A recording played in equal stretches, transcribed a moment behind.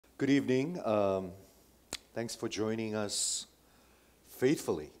Good evening. Thanks for joining us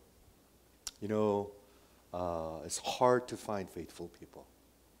faithfully. You know, it's hard to find faithful people.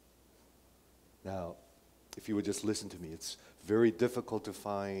 Now, if you would just listen to me, it's very difficult to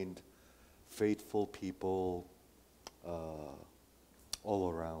find faithful people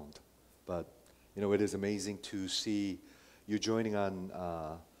all around. But, you know, it is amazing to see you joining on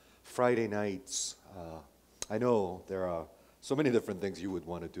Friday nights. I know there are so many different things you would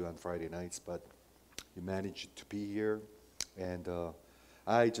want to do on Friday nights, but you managed to be here. And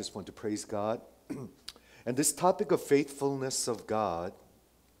I just want to praise God. And this topic of faithfulness of God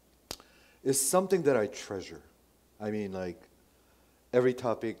is something that I treasure. I mean, like, every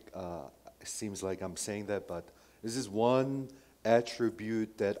topic seems like I'm saying that, but this is one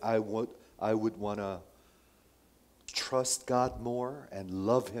attribute that I would want to trust God more and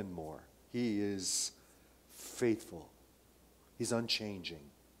love Him more. He is faithful. He's unchanging.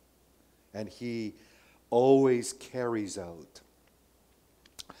 And He always carries out.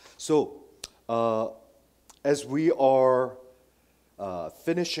 So, as we are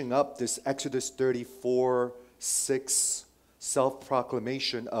finishing up this Exodus 34:6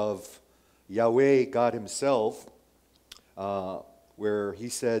 self-proclamation of Yahweh, God Himself, where He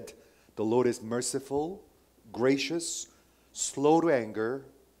said, the Lord is merciful, gracious, slow to anger,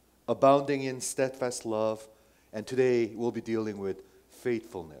 abounding in steadfast love, and today we'll be dealing with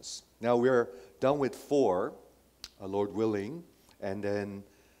faithfulness. Now we're done with 4, Lord willing, and then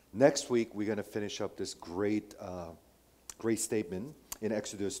next week we're going to finish up this great statement in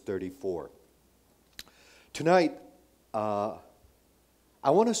Exodus 34. Tonight, I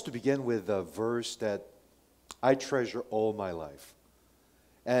want us to begin with a verse that I treasure all my life.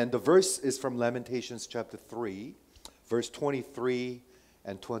 And the verse is from Lamentations chapter 3, verse 23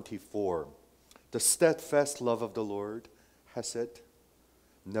 and 24. The steadfast love of the Lord, Hesed,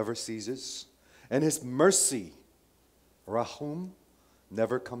 never ceases, and His mercy, Rahum,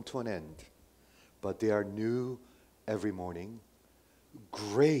 never come to an end, but they are new every morning.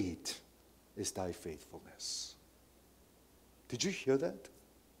 Great is thy faithfulness. Did you hear that?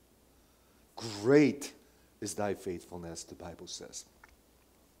 Great is thy faithfulness, the Bible says.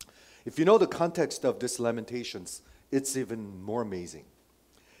 If you know the context of this Lamentations, it's even more amazing.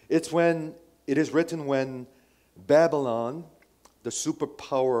 It is written when Babylon, the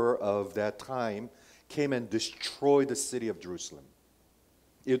superpower of that time, came and destroyed the city of Jerusalem.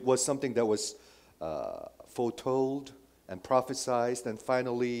 It was something that was foretold and prophesied, and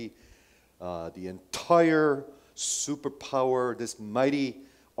finally the entire superpower, this mighty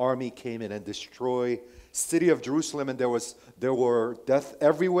army came in and destroyed city of Jerusalem, and there were death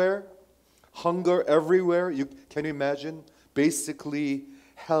everywhere, hunger everywhere. Can you imagine? Basically,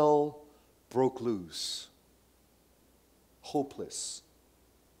 hell broke loose. Hopeless.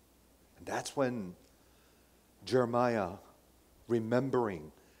 And that's when Jeremiah,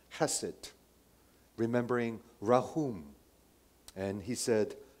 remembering Hesed, remembering Rahum, and he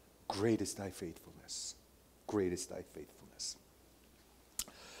said, great is thy faithfulness. Great is thy faithfulness.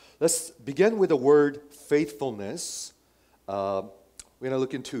 Let's begin with the word faithfulness. We're going to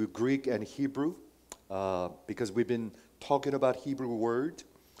look into Greek and Hebrew because we've been talking about Hebrew word.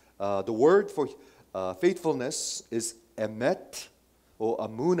 The word for faithfulness is emet or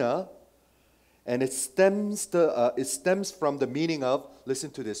amuna, and it stems from the meaning of,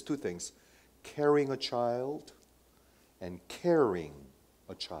 listen to this, 2 things: carrying a child and caring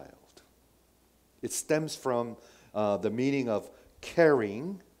a child. It stems from the meaning of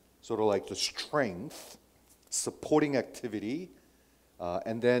caring, sort of like the strength, supporting activity,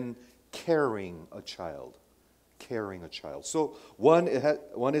 and then caring a child. Caring a child. So one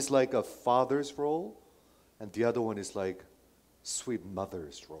is like a father's role, and the other one is like sweet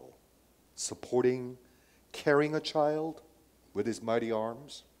mother's role. Supporting, carrying a child with his mighty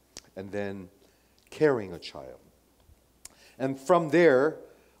arms, and then caring a child. And from there,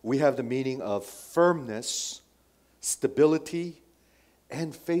 we have the meaning of firmness, stability,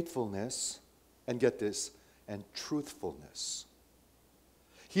 and faithfulness, and get this, and truthfulness.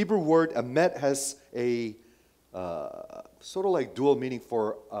 Hebrew word emet has a sort of like dual meaning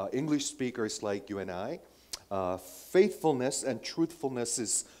for English speakers like you and I. Faithfulness and truthfulness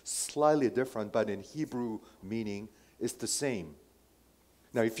is slightly different, but in Hebrew meaning is the same.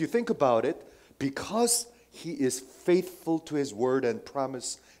 Now, if you think about it, because He is faithful to His word and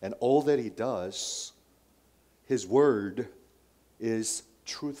promise and all that He does, His word is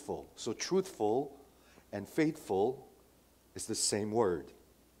truthful. So truthful and faithful is the same word.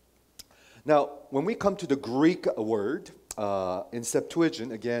 Now, when we come to the Greek word, in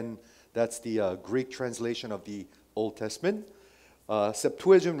Septuagint, again, that's the Greek translation of the Old Testament,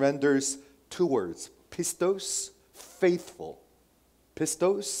 Septuagint renders two words, pistos, faithful.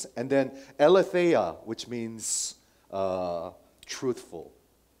 Pistos, and then aletheia, which means truthful.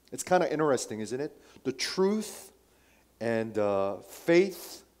 It's kind of interesting, isn't it? The truth and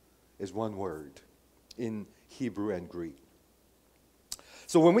faith is one word in Hebrew and Greek.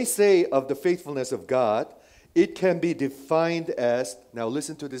 So when we say of the faithfulness of God, it can be defined as, now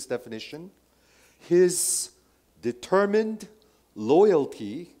listen to this definition, His determined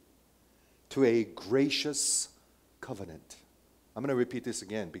loyalty to a gracious covenant. I'm going to repeat this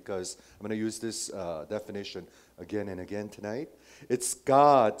again because I'm going to use this definition again and again tonight. It's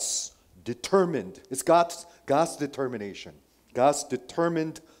God's determination, God's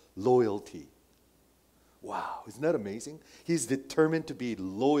determined loyalty. Wow, isn't that amazing? He's determined to be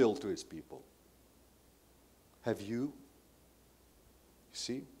loyal to His people. Have you? You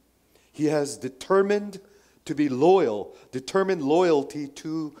see? He has determined to be loyal, determined loyalty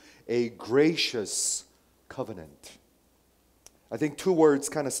to a gracious covenant. I think two words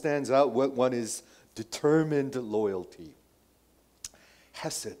kind of stands out. One is determined loyalty.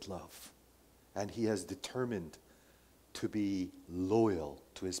 Hesed love. And He has determined to be loyal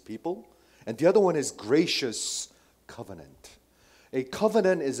to His people. And the other one is gracious covenant. A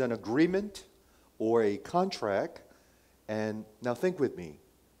covenant is an agreement or a contract. And now think with me.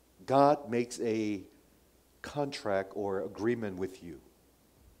 God makes a contract or agreement with you.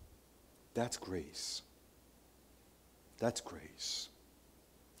 That's grace. That's grace.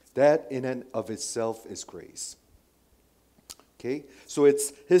 That in and of itself is grace. Okay? So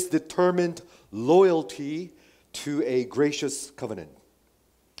it's His determined loyalty to a gracious covenant.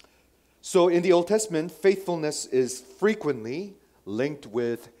 So in the Old Testament, faithfulness is frequently linked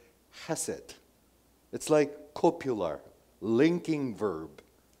with hesed. It's like copular, linking verb.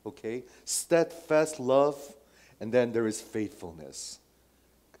 Okay? Steadfast love, and then there is faithfulness.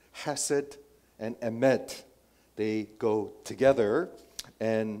 Hesed and emet, they go together,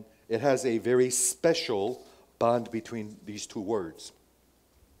 and it has a very special bond between these two words.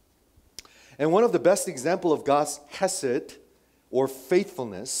 And one of the best examples of God's hesed or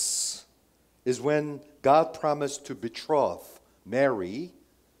faithfulness is when God promised to betroth, to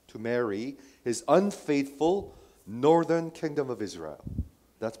marry His unfaithful northern kingdom of Israel.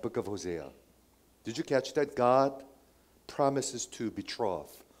 That's book of Hosea. Did you catch that? God promises to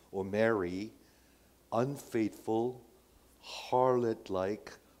betroth or marry unfaithful,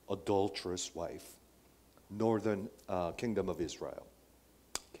 harlot-like, adulterous wife, northern kingdom of Israel.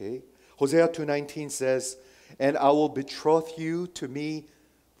 Okay? Hosea 2:19 says, "And I will betroth you to me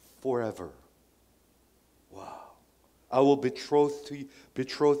forever." Wow. "I will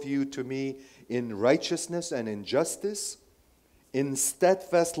betroth you to me in righteousness and in justice, in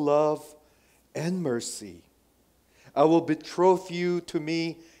steadfast love and mercy. I will betroth you to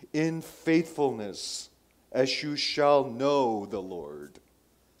me in faithfulness, as you shall know the Lord."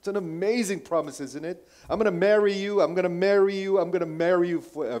 It's an amazing promise, isn't it? I'm going to marry you, I'm going to marry you, I'm going to marry you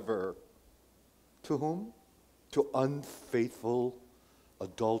forever. To whom? To unfaithful,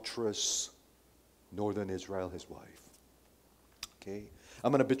 adulterous northern Israel, his wife. Okay?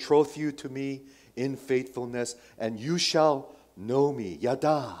 "I'm going to betroth you to me in faithfulness, and you shall know me."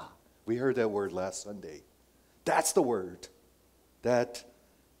 Yada. We heard that word last Sunday. That's the word that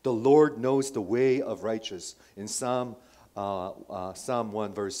the Lord knows the way of righteous in Psalm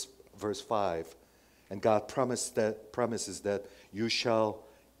 1 verse 5. And God promises that you shall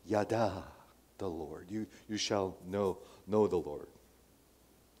yada the Lord. You shall know the Lord.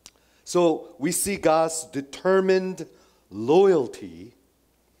 So we see God's determined loyalty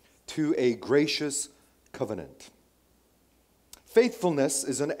to a gracious covenant. Faithfulness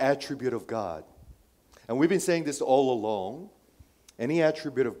is an attribute of God. And we've been saying this all along. Any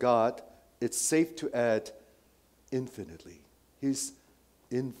attribute of God, it's safe to add infinitely. He's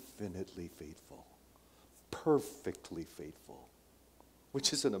infinitely faithful, perfectly faithful,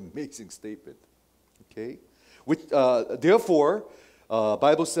 which is an amazing statement. Okay? Therefore,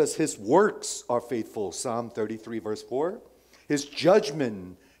 Bible says His works are faithful, Psalm 33 verse 4. His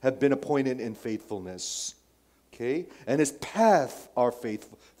judgment have been appointed in faithfulness. Okay? And His path are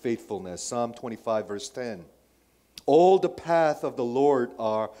faithfulness, Psalm 25 verse 10. All the path of the Lord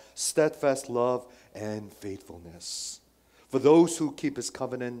are steadfast love and faithfulness. For those who keep His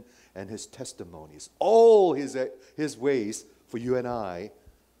covenant and His testimonies, all His ways for you and I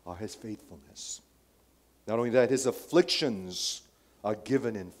are His faithfulness. Not only that, His afflictions are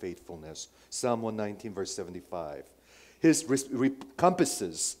given in faithfulness. Psalm 119 verse 75. His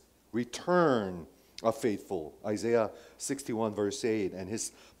recompenses, return, are faithful. Isaiah 61 verse 8. And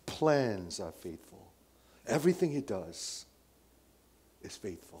His plans are faithful. Everything He does is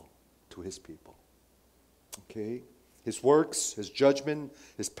faithful to his people. Okay? His works, his judgment,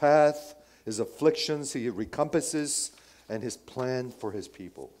 his path, his afflictions, he recompenses, and his plan for his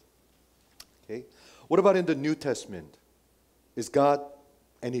people. Okay? What about in the New Testament? Is God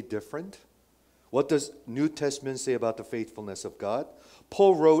any different? What does New Testament say about the faithfulness of God?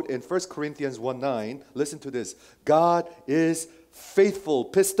 Paul wrote in 1 Corinthians 1:9, listen to this, God is faithful,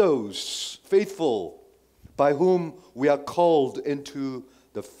 pistos, faithful, by whom we are called into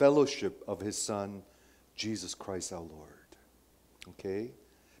the fellowship of his Son, Jesus Christ our Lord. Okay?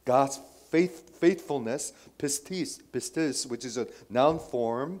 God's faithfulness, pistis, which is a noun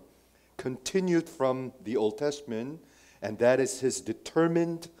form, continued from the Old Testament, and that is his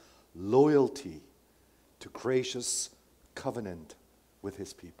determined loyalty to gracious covenant with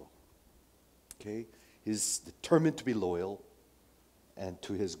his people. Okay? He's determined to be loyal and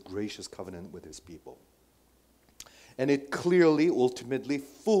to his gracious covenant with his people. And it clearly, ultimately,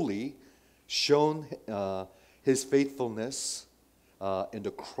 fully shown his faithfulness in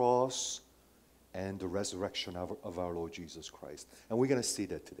the cross and the resurrection of our Lord Jesus Christ. And we're going to see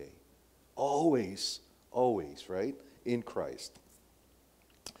that today. Always, right? In Christ.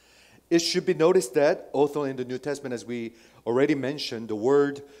 It should be noticed that also in the New Testament, as we already mentioned, the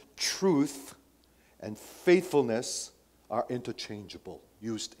word truth and faithfulness are interchangeable,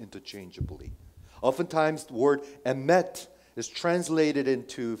 used interchangeably. Oftentimes the word emet is translated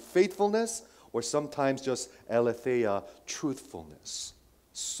into faithfulness, or sometimes just aletheia, truthfulness.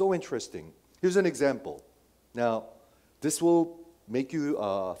 So interesting. Here's an example. Now, this will make you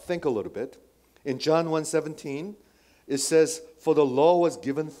think a little bit. In John 1:17, it says, "For the law was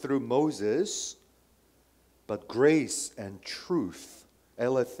given through Moses, but grace and truth,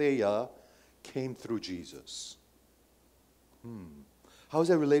 aletheia, came through Jesus." How is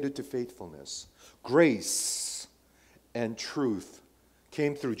that related to faithfulness? Grace and truth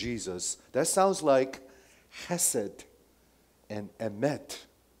came through Jesus. That sounds like hesed and emet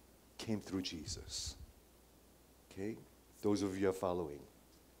came through Jesus. Okay? Those of you are following.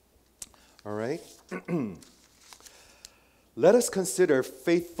 All right? Let us consider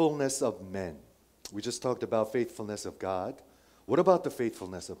faithfulness of men. We just talked about faithfulness of God. What about the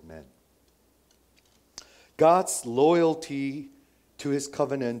faithfulness of men? God's loyalty to his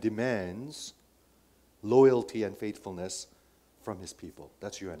covenant demands loyalty and faithfulness from his people.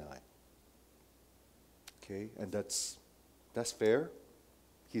 That's you and I. Okay? And that's fair.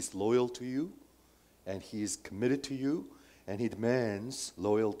 He's loyal to you, and he's committed to you, and he demands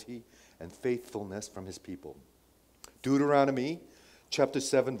loyalty and faithfulness from his people. Deuteronomy chapter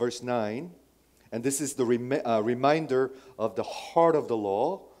 7, verse 9. And this is the reminder of the heart of the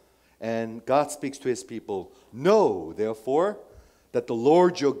law. And God speaks to his people. Know, therefore, that the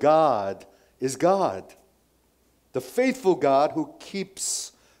Lord your God is God, the faithful God who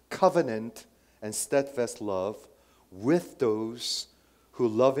keeps covenant and steadfast love with those who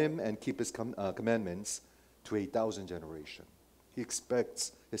love him and keep his commandments to 1,000 generations. He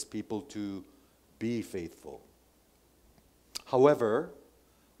expects his people to be faithful. However,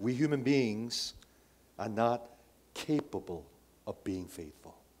 we human beings are not capable of being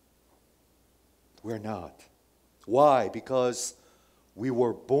faithful. We're not. Why? Because we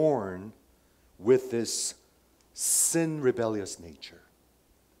were born with this sin-rebellious nature.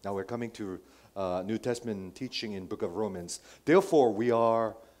 Now we're coming to New Testament teaching in book of Romans. Therefore, we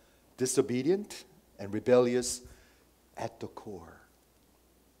are disobedient and rebellious at the core.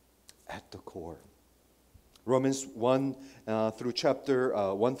 At the core. Romans 1 through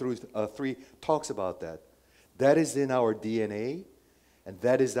chapter 1 through 3 talks about that. That is in our DNA, and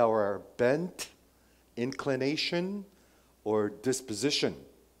that is our bent, inclination, or disposition.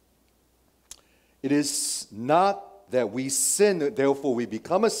 It is not that we sin, therefore we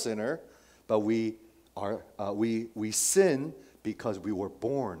become a sinner, but we sin because we were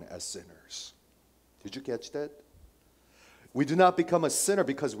born as sinners. Did you catch that? We do not become a sinner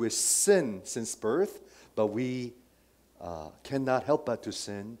because we sin since birth, but we cannot help but to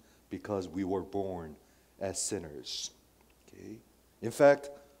sin because we were born as sinners. Okay? In fact,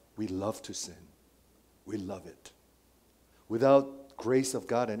 we love to sin. We love it. Without grace of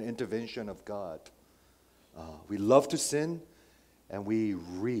God and intervention of God, we love to sin, and we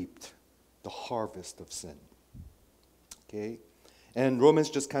reaped the harvest of sin. Okay? And Romans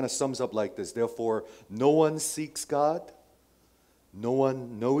just kind of sums up like this. Therefore, no one seeks God, no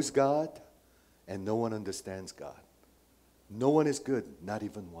one knows God, and no one understands God. No one is good, not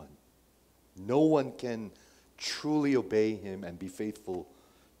even one. No one can truly obey him and be faithful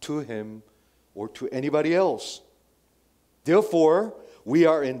to him or to anybody else. Therefore, we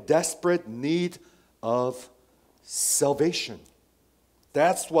are in desperate need of salvation.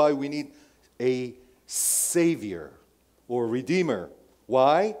 That's why we need a Savior or Redeemer.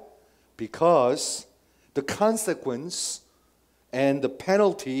 Why? Because the consequence and the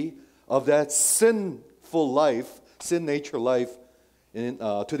penalty of that sinful life, sin nature life,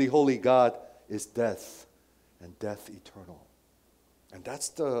 to the holy God is death, and death eternal. And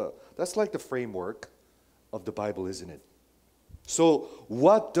that's like the framework of the Bible, isn't it? So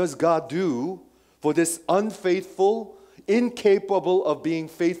what does God do for this unfaithful, incapable of being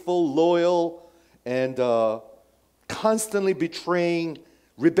faithful, loyal, and constantly betraying,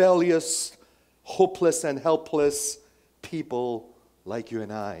 rebellious, hopeless, and helpless people like you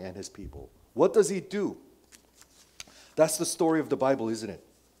and I and his people? What does he do? That's the story of the Bible, isn't it?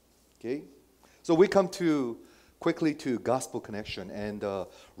 Okay? So we come quickly to Gospel Connection, and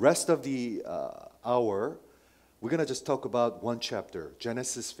rest of the hour, we're going to just talk about one chapter,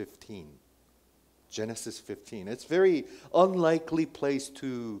 Genesis 15. Genesis 15. It's a very unlikely place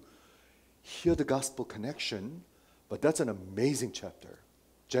to hear the Gospel Connection, but that's an amazing chapter.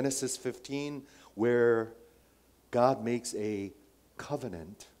 Genesis 15, where God makes a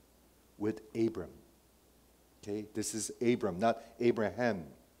covenant with Abram. Okay, this is Abram, not Abraham,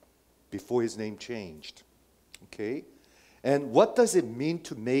 before his name changed. Okay, and what does it mean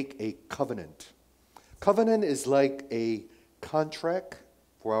to make a covenant? Covenant is like a contract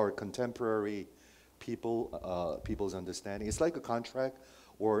for our contemporary people's understanding. It's like a contract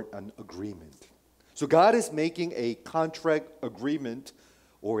or an agreement. So God is making a contract agreement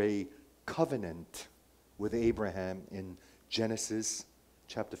or a covenant with Abraham in Genesis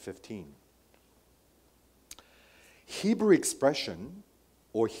chapter 15. Hebrew expression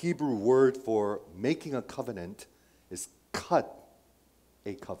or Hebrew word for making a covenant is cut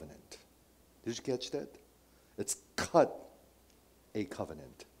a covenant. Did you catch that? It's cut a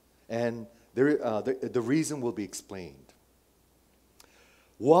covenant. And the reason will be explained.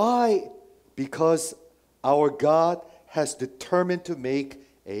 Why? Because our God has determined to make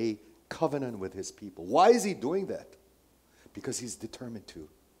a covenant with his people. Why is he doing that? Because he's determined to.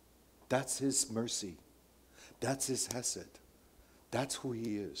 That's his mercy. That's his hesed. That's who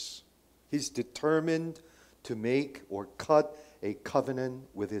he is. He's determined to make or cut a covenant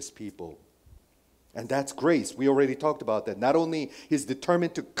with his people. And that's grace. We already talked about that. Not only he's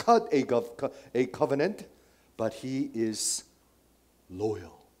determined to cut a covenant, but he is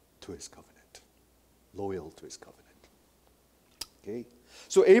loyal to his covenant. Loyal to his covenant. Okay?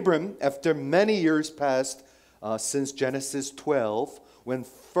 So Abram, after many years passed since Genesis 12, when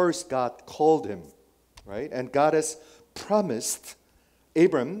first God called him, right? And God has promised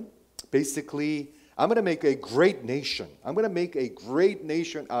Abram, basically, I'm going to make a great nation. I'm going to make a great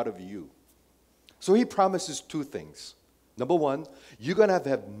nation out of you. So he promises two things. Number one, you're going to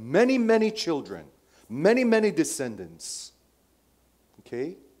have many, many children, many, many descendants.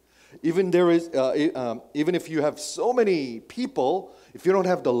 Okay? Even if you have so many people, if you don't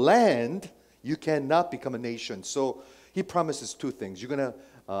have the land, you cannot become a nation. So he promises two things. You're going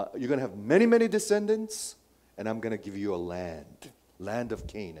to have many, many descendants, and I'm going to give you a land of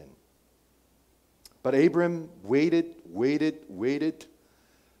Canaan. But Abram waited,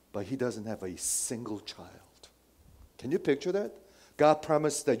 but he doesn't have a single child. Can you picture that? God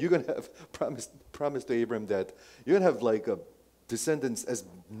promised that you're going to have, promised to Abram that you're going to have like a descendants as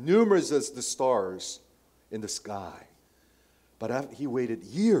numerous as the stars in the sky. But he waited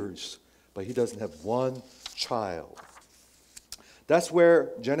years, but he doesn't have one child. That's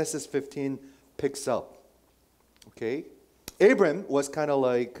where Genesis 15 picks up. Okay? Abram was kind of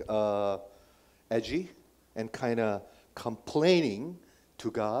like edgy and kind of complaining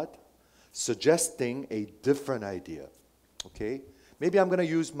to God, suggesting a different idea. Okay? Maybe I'm going to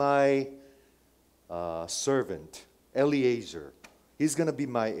use my servant, Eliezer. He's going to be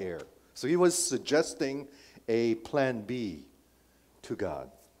my heir. So he was suggesting a plan B to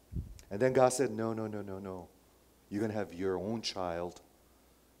God. And then God said, no. You're going to have your own child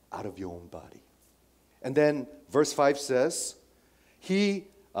out of your own body. And then verse 5 says,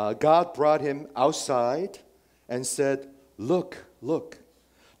 God brought him outside and said, look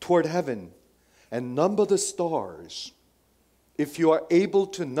toward heaven and number the stars. If you are able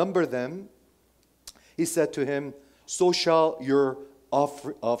to number them, he said to him, so shall your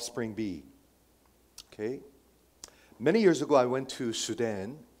offspring be. Okay? Many years ago, I went to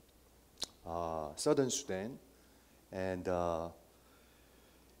Sudan, southern Sudan, and it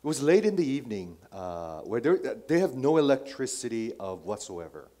was late in the evening where they have no electricity of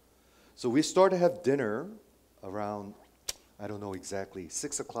whatsoever. So we started to have dinner around, I don't know exactly,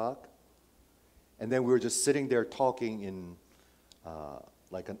 6 o'clock. And then we were just sitting there talking in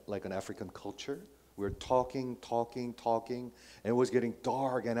like an African culture. We were talking, and it was getting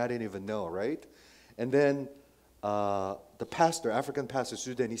dark, and I didn't even know, right? And then the pastor, African pastor,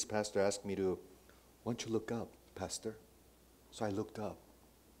 Sudanese pastor, asked me to, why don't you look up, pastor? So I looked up.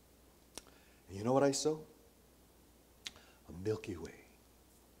 And you know what I saw? A Milky Way.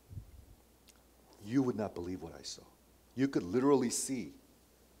 You would not believe what I saw. You could literally see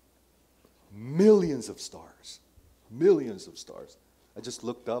millions of stars. Millions of stars. I just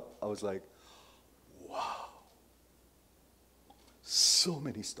looked up. I was like, wow. So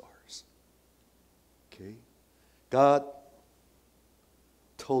many stars. Okay? God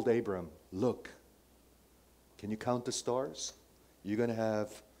told Abram, look, can you count the stars? You're going to have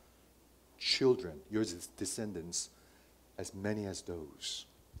children, your descendants, as many as those.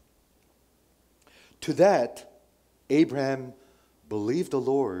 To that, Abraham believed the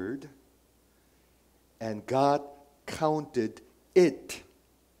Lord, and God counted it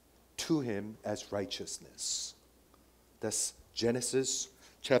to him as righteousness. That's Genesis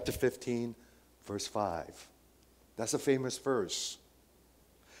chapter 15, verse 5. That's a famous verse.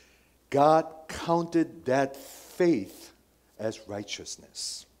 God counted that faith as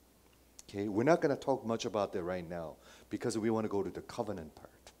righteousness. Okay, we're not going to talk much about that right now because we want to go to the covenant part.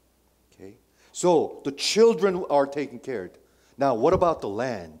 Okay, so the children are taken care of. Now, what about the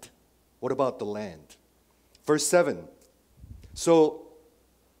land? What about the land? Verse 7. So,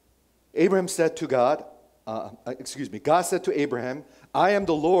 Abraham said to God, God said to Abraham, I am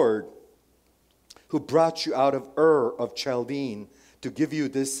the Lord who brought you out of Ur of Chaldean to give you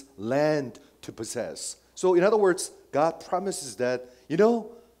this land to possess. So, in other words, God promises that,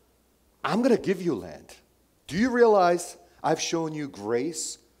 I'm going to give you land. Do you realize I've shown you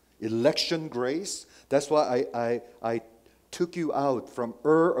grace, election grace? That's why I took you out from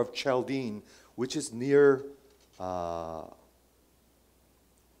Ur of Chaldean, which is near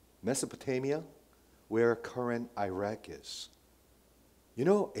Mesopotamia, where current Iraq is.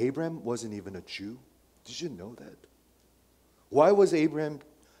 Abraham wasn't even a Jew. Did you know that? Why was Abraham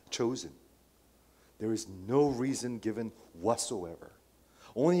chosen? There is no reason given whatsoever.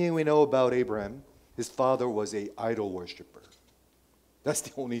 Only thing we know about Abraham, his father was an idol worshiper. That's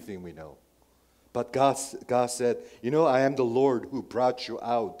the only thing we know. But God said, I am the Lord who brought you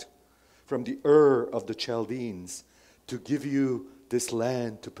out from the Ur of the Chaldeans to give you this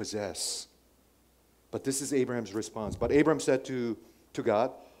land to possess. But this is Abraham's response. But Abraham said to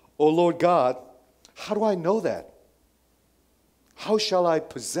God, O Lord God, how do I know that? How shall I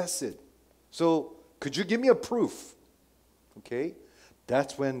possess it? So, could you give me a proof? Okay?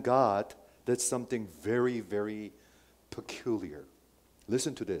 That's when God did something very, very peculiar.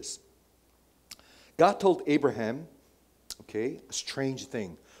 Listen to this. God told Abraham, a strange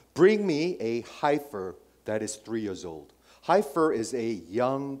thing. Bring me a heifer that is 3 years old. Heifer is a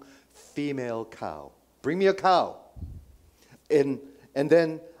young female cow. Bring me a cow. And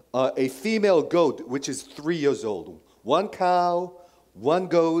then a female goat, which is 3 years old. 1 cow, 1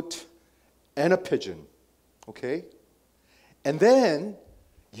 goat, and a pigeon. Okay? And then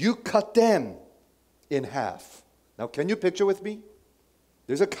you cut them in half. Now, can you picture with me?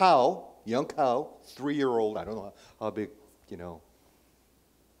 There's a cow, young cow, 3-year-old. I don't know how big,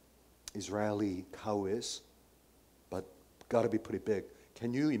 Israeli cow is, but got to be pretty big.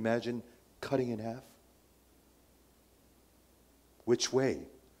 Can you imagine cutting in half? Which way?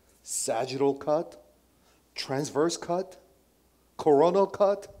 Sagittal cut? Transverse cut? Coronal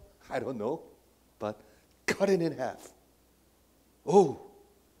cut? I don't know, but cut it in half. Oh.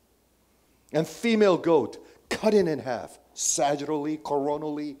 And female goat, cut it in half. Sagittally,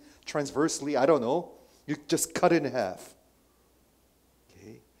 coronally, transversely, I don't know. You just cut it in half.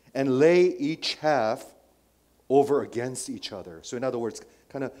 Okay? And lay each half over against each other. So in other words,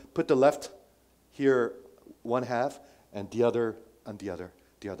 kind of put the left here, 1 half, and the other on the other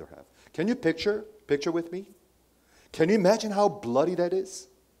half. Can you picture with me? Can you imagine how bloody that is?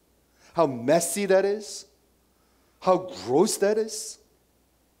 How messy that is? How gross that is?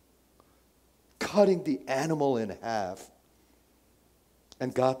 Cutting the animal in half.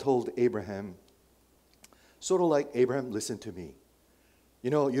 And God told Abraham, sort of like, Abraham, listen to me.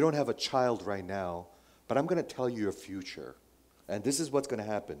 You don't have a child right now, but I'm going to tell you your future. And this is what's going to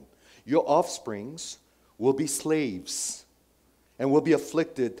happen. Your offsprings will be slaves and will be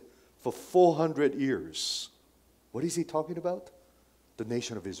afflicted for 400 years. What is he talking about? The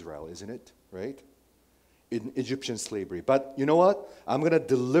nation of Israel, isn't it? Right? In Egyptian slavery. But you know what? I'm going to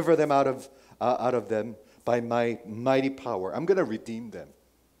deliver them out of them by my mighty power. I'm going to redeem them.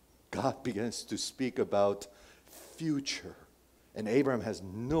 God begins to speak about future. And Abraham has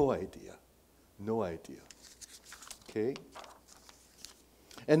no idea. No idea. Okay?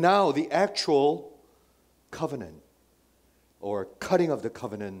 And now the actual covenant or cutting of the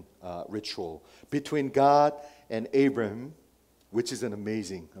covenant ritual between God and Abraham, which is an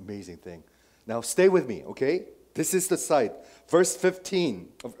amazing, amazing thing. Now stay with me, okay? This is the site. Verse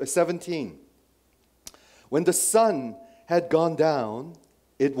 17. When the sun had gone down,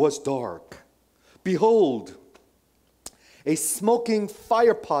 it was dark. Behold, a smoking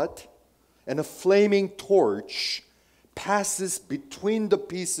firepot and a flaming torch passes between the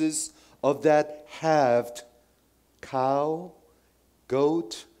pieces of that halved cow,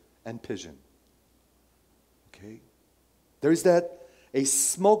 goat, and pigeon. Okay? There's a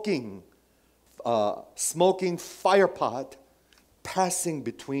smoking firepot passing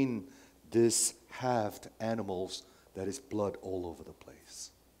between these halved animals that is blood all over the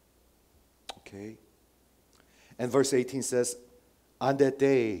place. Okay? And verse 18 says, on that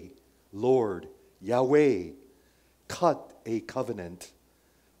day, Lord, Yahweh, cut a covenant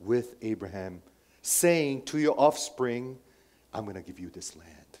with Abraham, saying to your offspring, I'm going to give you this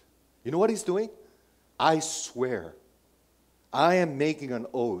land. You know what he's doing? I swear, I am making an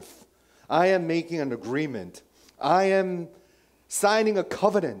oath. I am making an agreement. I am signing a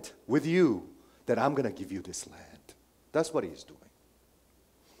covenant with you that I'm going to give you this land. That's what he's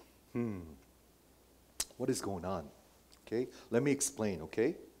doing. What is going on? Okay, let me explain,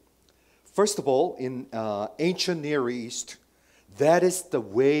 okay? First of all, in ancient Near East, that is the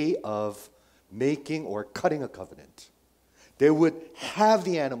way of making or cutting a covenant. They would have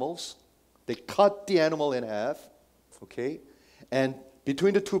the animals, they cut the animal in half, okay? And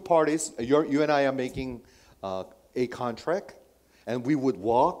between the two parties, you and I are making a contract, and we would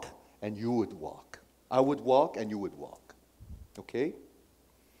walk and you would walk. I would walk and you would walk, okay?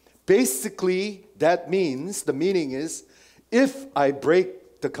 Basically, that means, the meaning is, if I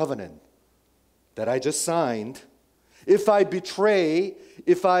break the covenant that I just signed, if I betray,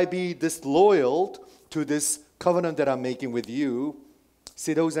 if I be disloyal to this covenant that I'm making with you,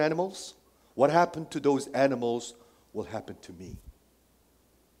 see those animals? What happened to those animals will happen to me.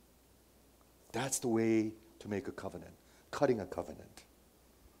 That's the way to make a covenant, cutting a covenant.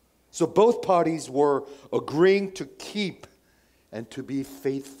 So both parties were agreeing to keep and to be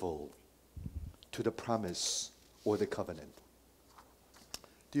faithful to the promise or the covenant.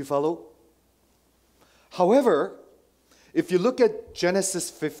 Do you follow? However, if you look at Genesis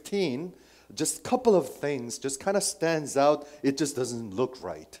 15, just a couple of things just kind of stands out. It just doesn't look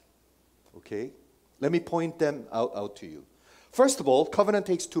right. Okay? Let me point them out to you. First of all, covenant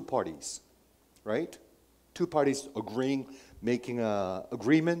takes two parties, right? Two parties agreeing, making an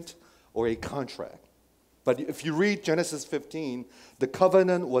agreement or a contract. But if you read Genesis 15, the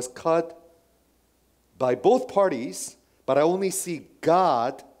covenant was cut by both parties, but I only see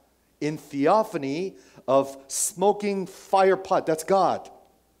God in theophany of smoking fire pot. That's God.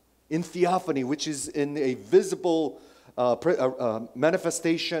 In theophany, which is in a visible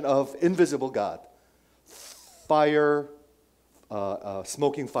manifestation of invisible God. Fire,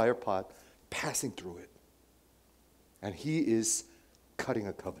 smoking fire pot, passing through it. And he is cutting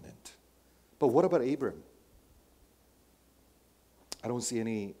a covenant. But what about Abraham? I don't see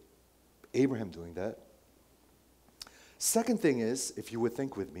any Abraham doing that. Second thing is, if you would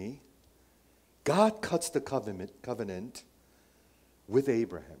think with me, God cuts the covenant with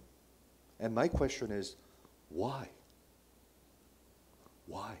Abraham. And my question is, why?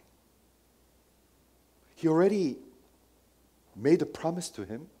 Why? He already made a promise to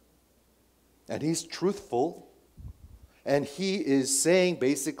him, and he's truthful, and he is saying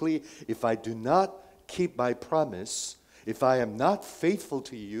basically, if I do not keep my promise, if I am not faithful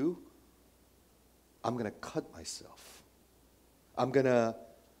to you, I'm going to cut myself. I'm going to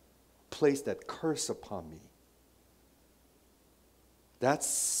place that curse upon me.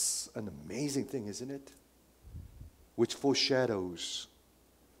 That's an amazing thing, isn't it? Which foreshadows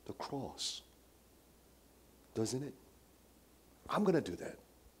the cross, doesn't it? I'm going to do that.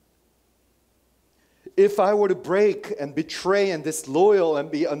 If I were to break and betray and disloyal and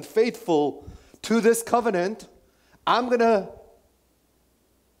be unfaithful to this covenant, I'm going to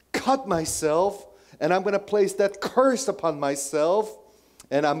cut myself and I'm going to place that curse upon myself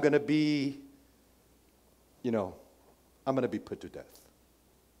and I'm going to be, I'm going to be put to death.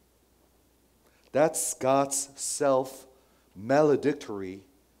 That's God's self-maledictory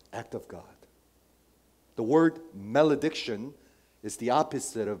act of God. The word malediction is the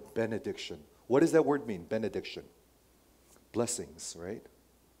opposite of benediction. What does that word mean, benediction? Blessings, right?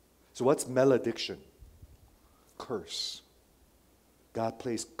 So what's malediction? Curse. God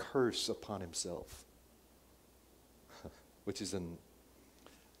placed curse upon himself, which is an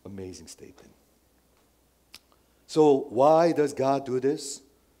amazing statement. So why does God do this?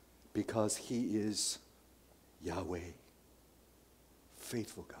 Because he is Yahweh,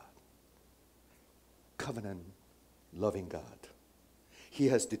 faithful God, covenant-loving God. He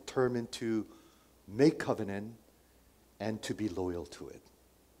has determined to make covenant and to be loyal to it.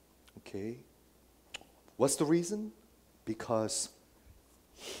 Okay? What's the reason? Because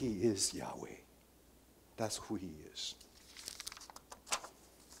He is Yahweh. That's who He is.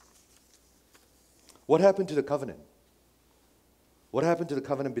 What happened to the covenant? What happened to the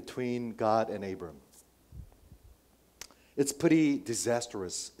covenant between God and Abram? It's pretty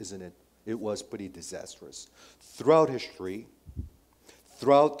disastrous, isn't it? It was pretty disastrous. Throughout history,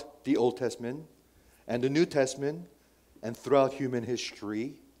 throughout the Old Testament and the New Testament, and throughout human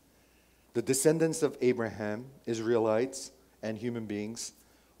history, the descendants of Abraham, Israelites, and human beings,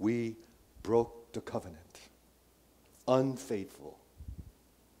 we broke the covenant. Unfaithful.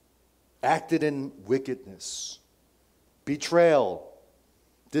 Acted in wickedness. Betrayal.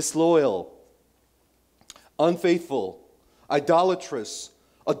 Disloyal. Unfaithful. Idolatrous.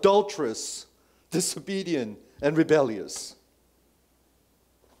 Adulterous. Disobedient. And rebellious.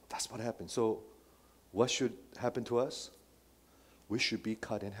 That's what happened. So, what should happen to us? We should be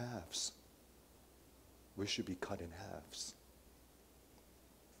cut in halves. We should be cut in halves.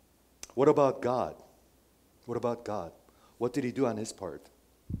 What about God? What about God? What did He do on His part?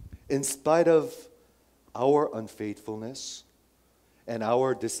 In spite of our unfaithfulness and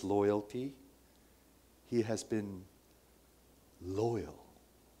our disloyalty, He has been loyal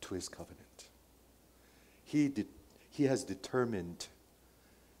to His covenant. He has determined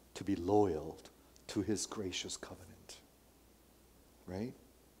to be loyal to His gracious covenant. Right?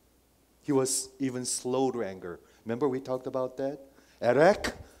 He was even slow to anger. Remember we talked about that?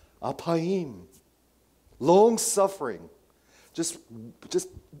 Erek apaim. Long suffering. Just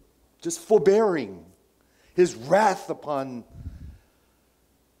forbearing. His wrath upon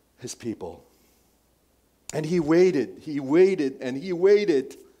His people. And He waited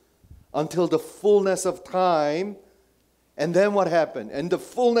until the fullness of time. And then what happened? In the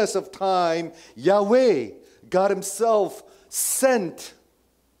fullness of time, Yahweh, God Himself, sent,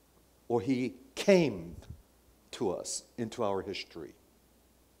 or He came to us into our history.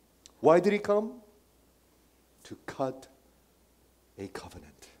 Why did He come? To cut a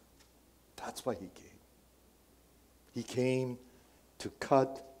covenant. That's why He came. He came to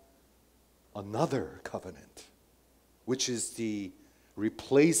cut another covenant, which is the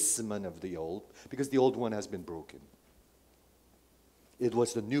replacement of the old, because the old one has been broken. It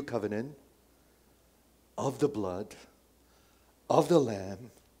was the new covenant of the blood of the Lamb,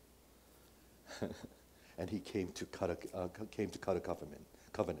 and He came to cut a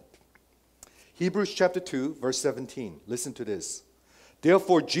covenant. Hebrews chapter 2, verse 17. Listen to this.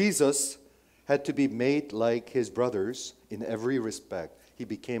 Therefore, Jesus had to be made like His brothers in every respect. He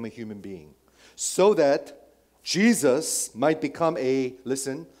became a human being, so that Jesus might become a,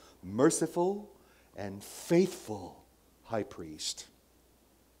 listen, merciful and faithful high priest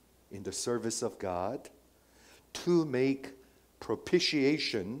in the service of God to make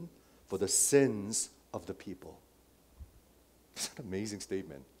propitiation for the sins of the people. It's an amazing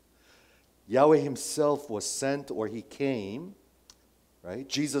statement. Yahweh Himself was sent, or He came, right?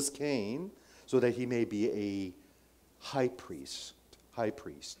 Jesus came so that He may be a high priest.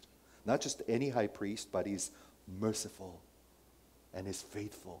 Not just any high priest, but He's merciful and He's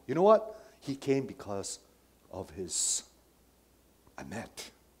faithful. You know what? He came because of His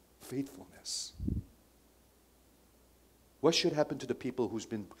faithfulness. What should happen to the people who's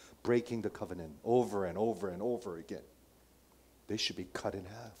been breaking the covenant over and over and over again? They should be cut in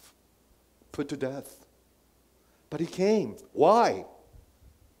half, put to death. But He came. Why?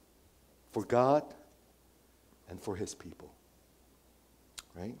 For God and for His people.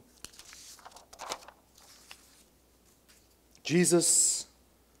 Right? Jesus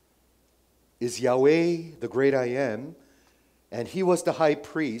is Yahweh, the great I am, and He was the high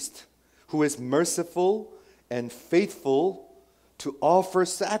priest who is merciful and faithful to offer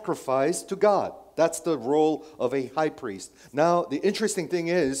sacrifice to God. That's the role of a high priest. Now, the interesting thing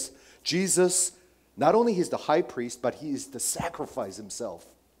is, Jesus, not only He's the high priest, but He is the sacrifice Himself.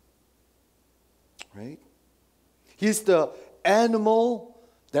 Right? He's the animal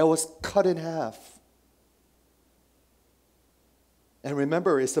that was cut in half. And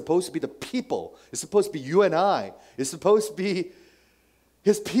remember, it's supposed to be the people. It's supposed to be you and I. It's supposed to be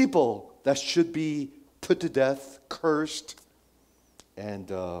His people that should be put to death, cursed, and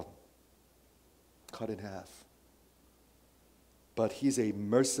cut in half. But He's a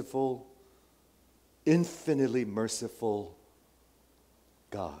merciful, infinitely merciful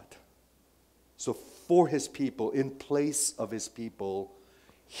God. So for His people, in place of His people,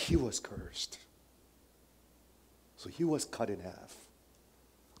 He was cursed. So he was cut in half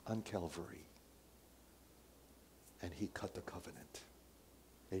on Calvary. And he cut the covenant,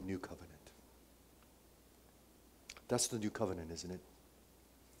 a new covenant. That's the new covenant, isn't it?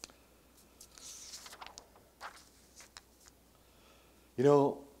 You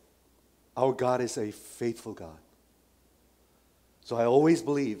know, our God is a faithful God. So I always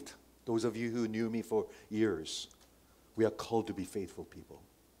believed, those of you who knew me for years, we are called to be faithful people.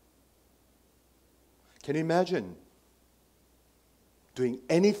 Can you imagine doing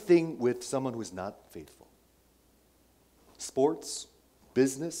anything with someone who is not faithful? Sports,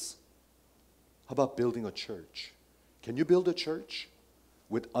 business. How about building a church? Can you build a church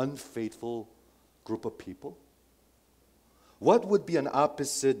with unfaithful group of people? What would be an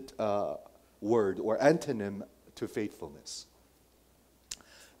opposite word or antonym to faithfulness?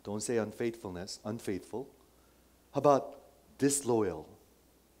 Don't say unfaithfulness, unfaithful. How about disloyal?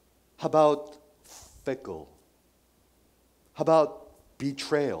 How about fickle? How about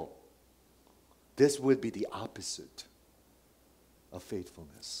betrayal? This would be the opposite of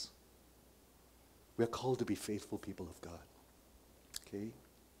faithfulness. We are called to be faithful people of God. Okay?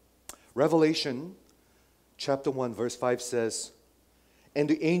 Revelation chapter 1 verse 5 says, "And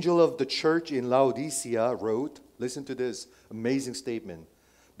the angel of the church in Laodicea wrote," listen to this amazing statement,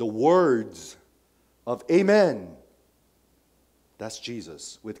 "the words of Amen." That's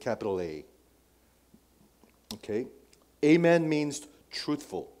Jesus with capital A. Okay? Amen means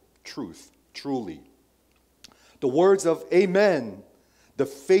truthful, truth, truly. The words of Amen, the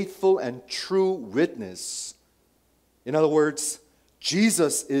faithful and true witness. In other words,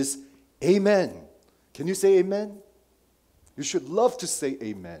 Jesus is Amen. Can you say amen? You should love to say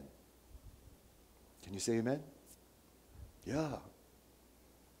amen. Can you say amen? Yeah.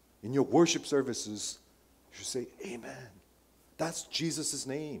 In your worship services, you should say amen. That's Jesus'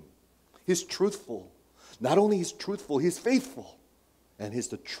 name. He's truthful. Not only he's truthful, he's faithful. And he's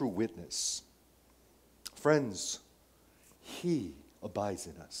the true witness. Friends, he abides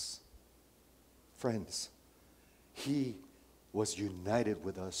in us. Friends, he was united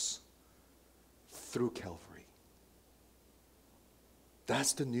with us through Calvary.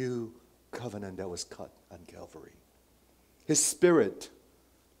 That's the new covenant that was cut on Calvary. His Spirit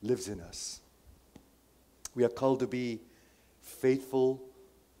lives in us. We are called to be faithful,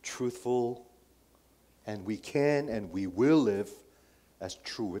 truthful, and we can and we will live as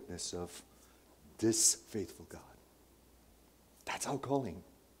true witness of this faithful God. That's our calling.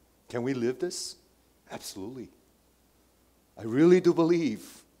 Can we live this? Absolutely. I really do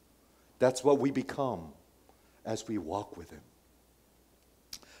believe that's what we become as we walk with him.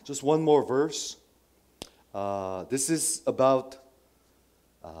 Just one more verse. This is about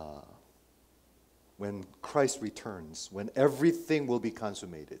when Christ returns, when everything will be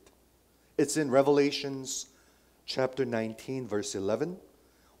consummated. It's in Revelations chapter 19, verse 11.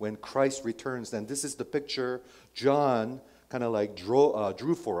 When Christ returns, and this is the picture John kind of like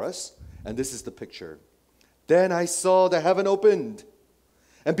drew for us, and this is the picture. Then I saw the heaven opened,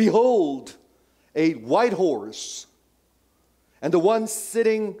 and behold, a white horse, and the one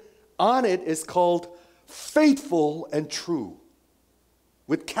sitting on it is called Faithful and True,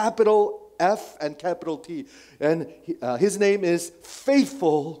 with capital F and capital T. And his name is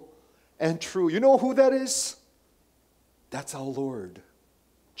Faithful and True. You know who that is? That's our Lord,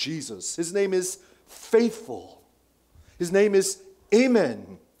 Jesus. His name is Faithful. His name is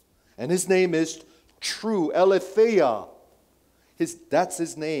Amen. And his name is True, Aletheia. That's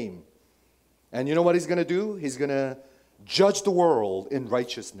his name. And you know what he's going to do? He's going to judge the world in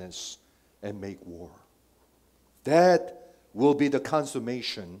righteousness and make war. That will be the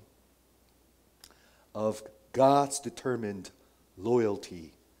consummation of God's determined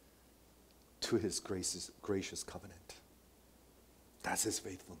loyalty to his gracious covenant. That's his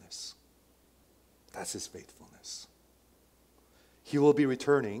faithfulness. That's his faithfulness. He will be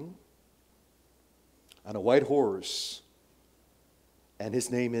returning on a white horse, and his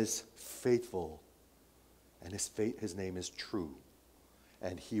name is Faithful, and his name is True,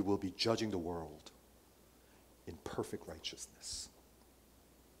 and he will be judging the world in perfect righteousness.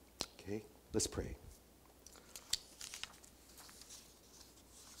 Okay, let's pray.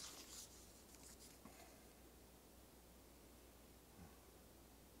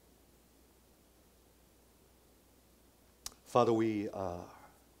 Father, we are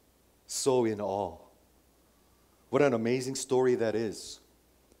so in awe. What an amazing story that is.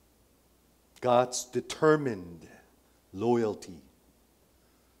 God's determined loyalty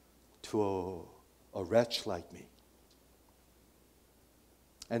to a wretch like me,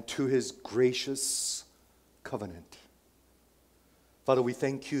 and to his gracious covenant. Father, we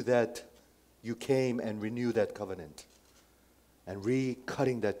thank you that you came and renewed that covenant and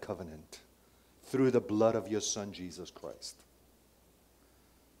recutting that covenant through the blood of your Son, Jesus Christ.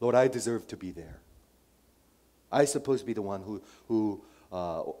 Lord, I deserve to be there. I'm supposed to be the one who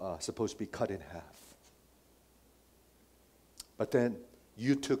supposed to be cut in half. But then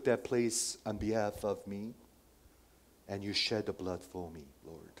you took that place on behalf of me, and you shed the blood for me,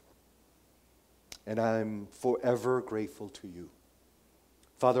 Lord. And I'm forever grateful to you.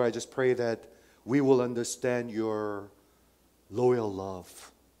 Father, I just pray that we will understand your loyal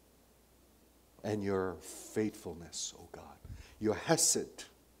love and your faithfulness, oh God. Your hesed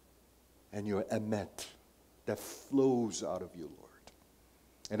and your emet that flows out of you, Lord.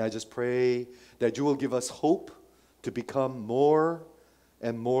 And I just pray that you will give us hope to become more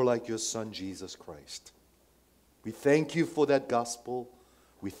and more like your Son, Jesus Christ. We thank you for that gospel.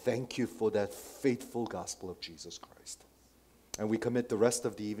 We thank you for that faithful gospel of Jesus Christ. And we commit the rest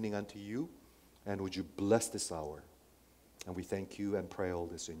of the evening unto you. And would you bless this hour? And we thank you and pray all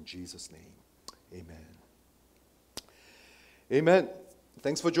this in Jesus' name. Amen. Amen.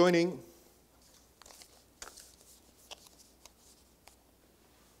 Thanks for joining.